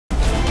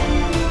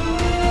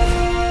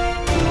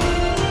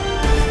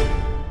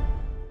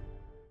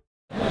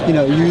you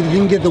know, you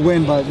didn't get the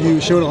win, but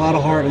you showed a lot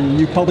of heart, and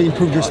you probably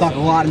improved your stock a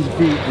lot in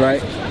defeat. Right.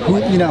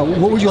 You know,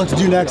 what would you like to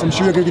do next? I'm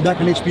sure you're going to be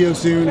back on HBO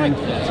soon. And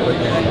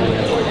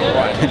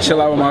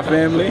chill out with my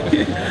family,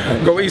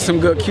 go eat some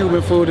good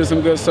Cuban food and some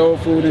good soul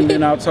food, and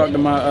then I'll talk to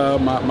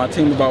my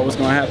team about what's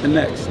going to happen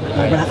next.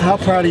 How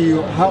proud are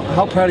you?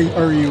 How proud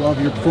are you of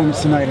your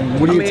performance tonight, and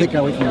what do you take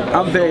away from it?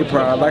 I'm very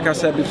proud. Like I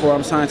said before,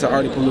 I'm signed to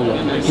Artie Palua,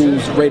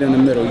 who's right in the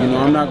middle. You know,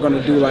 I'm not going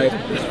to do like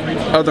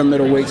other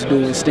middleweights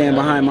do and stand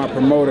behind my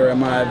promoter and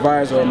my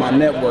advisor or my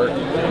network,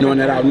 knowing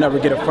that I'll never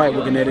get a fight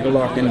with Gennady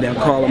Golovkin and then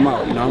call him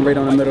out. You know, I'm right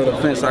on the middle of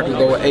the fence. I could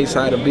go with A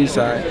side or B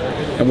side,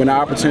 and when the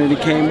opportunity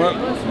came up,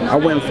 I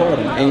went and fought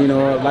him. And you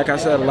know, like I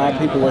said, a lot of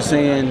people were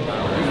saying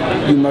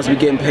you must be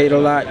getting paid a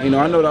lot. You know,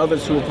 I know the other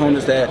two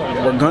opponents that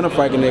were gonna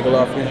fight Gennady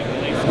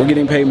Golovkin were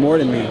getting paid more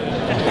than me.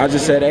 I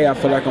just said, hey, I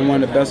feel like I'm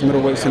one of the best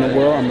middleweights in the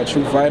world. I'm a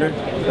true fighter.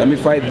 Let me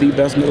fight the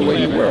best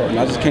middleweight in the world. And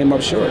I just came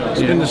up short.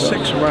 In the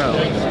 6th round,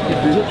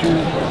 did you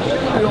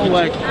feel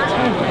like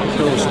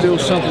there was still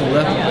something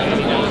left?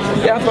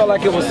 Yeah, I felt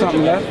like it was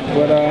something left,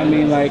 but I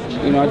mean, like,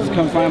 you know, I just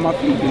couldn't find my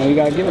feet. You know, you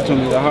gotta give it to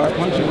him. He's a hard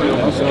puncher, you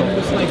know. So,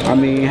 I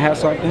mean,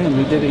 hats off to him.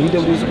 He did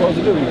what he was supposed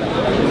to do.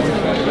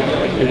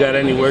 You got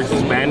any words in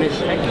Spanish?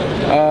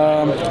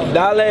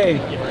 Dale,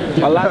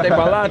 balante,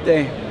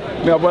 balante.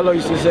 Mi abuelo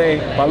used to say,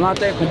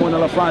 balante como un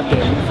elefante.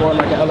 You fall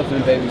like an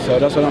elephant, baby. So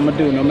that's what I'm gonna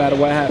do, no matter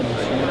what happens.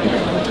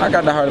 I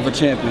got the heart of a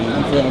champion.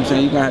 You feel what I'm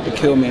saying? You're gonna have to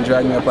kill me and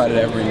drag me up out of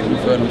that ring. You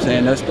feel what I'm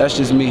saying? That's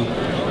just me.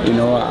 You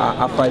know,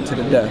 I fight to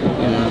the death,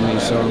 you know what I mean?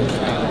 So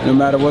no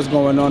matter what's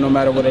going on, no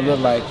matter what it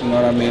look like, you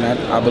know what I mean?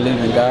 I believe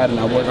in God and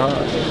I work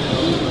hard.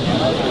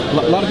 A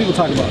lot of people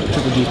talk about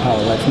Triple G's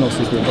power, that's no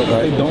secret, but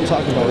what they don't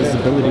talk about his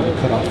ability to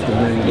cut off the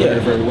ring very,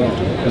 very well.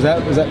 Was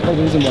that part of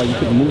the reason why you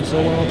couldn't move so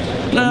well?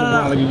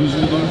 Nah, like you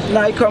usually do?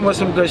 Nah, he come with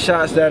some good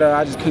shots that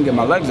I just couldn't get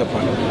my legs up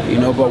on him, you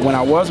know, but when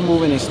I was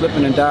moving and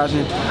slipping and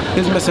dodging, he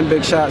was missing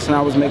big shots and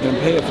I was making him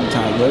pay a few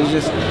times, but it's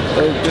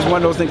just one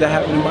of those things that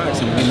happen in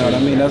boxing, you know what I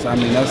mean?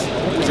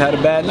 Just had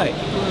a bad night.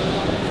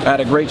 I had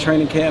a great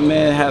training camp,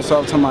 man. Hats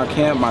off to my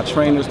camp, my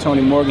trainers,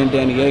 Tony Morgan,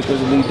 Danny Akers,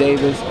 Lee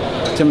Davis,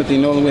 Timothy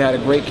Nolan. We had a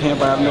great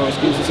camp. I have no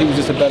excuses. He was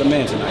just a better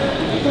man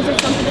tonight. Was there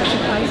something that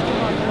surprised you?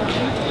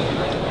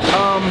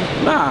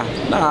 Nah,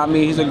 I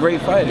mean, he's a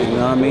great fighter, you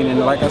know what I mean? And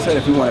like I said,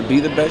 if you want to be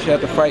the best, you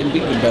have to fight and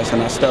beat the best.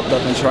 And I stepped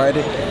up and tried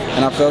it,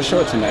 and I fell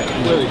short tonight.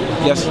 Really?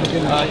 Yes.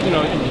 You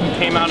know, he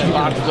came out and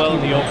boxed well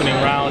in the opening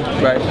round.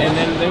 Right.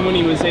 And then when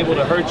he was able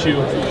to hurt you,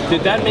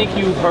 did that make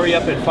you hurry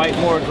up and fight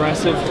more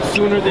aggressive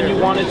sooner than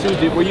you wanted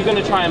to? Were you going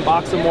to try and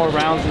box some more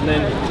rounds, and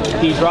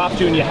then he dropped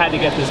you and you had to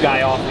get this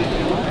guy off you?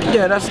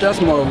 Yeah,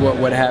 that's more of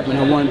what happened.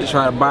 I wanted to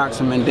try to box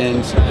him and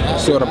then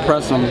sort of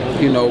press him,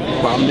 you know,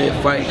 by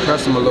mid-fight,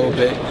 press him a little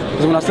bit.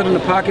 Because when I sit in the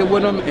pocket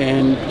with him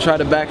and try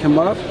to back him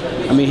up,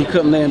 I mean, he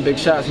couldn't land big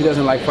shots. He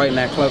doesn't like fighting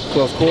at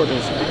close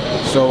quarters.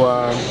 So,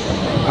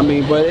 I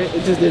mean, but it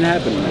just didn't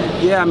happen.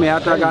 Yeah, I mean,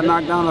 after I got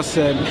knocked down, I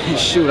said, man,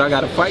 shoot, I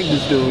got to fight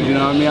this dude, you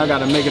know what I mean? I got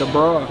to make it a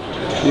brawl.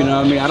 You know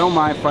what I mean? I don't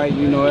mind fighting,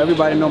 you know,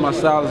 everybody know my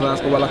style is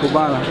La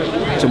Cubana,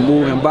 to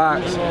move and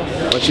box.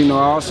 But you know,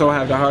 I also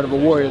have the heart of a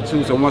warrior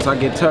too, so once I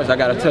get touched, I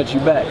gotta touch you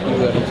back. You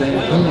know what I'm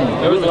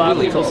saying? There was a lot of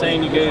people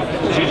saying you gave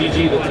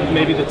GGG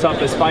maybe the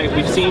toughest fight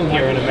we've seen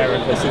here in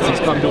America since he's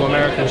come to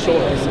American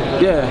shores.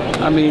 Yeah,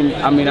 I mean,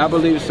 I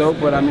believe so,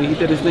 but I mean, he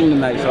did his thing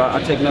tonight, so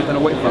I take nothing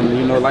away from him.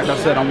 You know, like I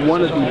said, I'm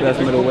one of the best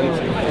middleweights,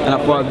 and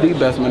I fought the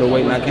best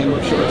middleweight, and I came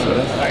up short. So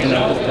that's, you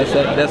know,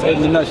 that's it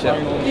in a nutshell.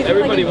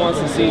 Everybody wants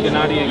to see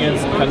Gennady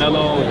against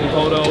Canelo and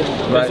Cotto.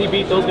 Does he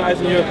beat those guys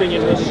in your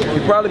opinion? He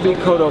probably beat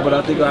Cotto, but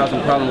I think he'll have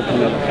some problem with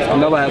Canelo.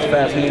 Canelo has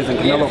fast hands, and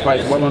Canelo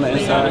fights well on the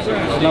inside.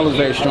 Canelo's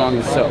very strong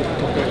himself.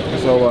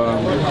 So,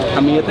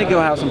 I mean, I think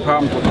he'll have some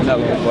problems with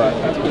Canelo, but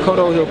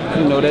Cotto,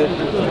 you know,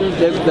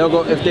 they'll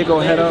go, if they go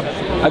head up,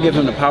 I'll give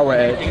him the power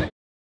edge.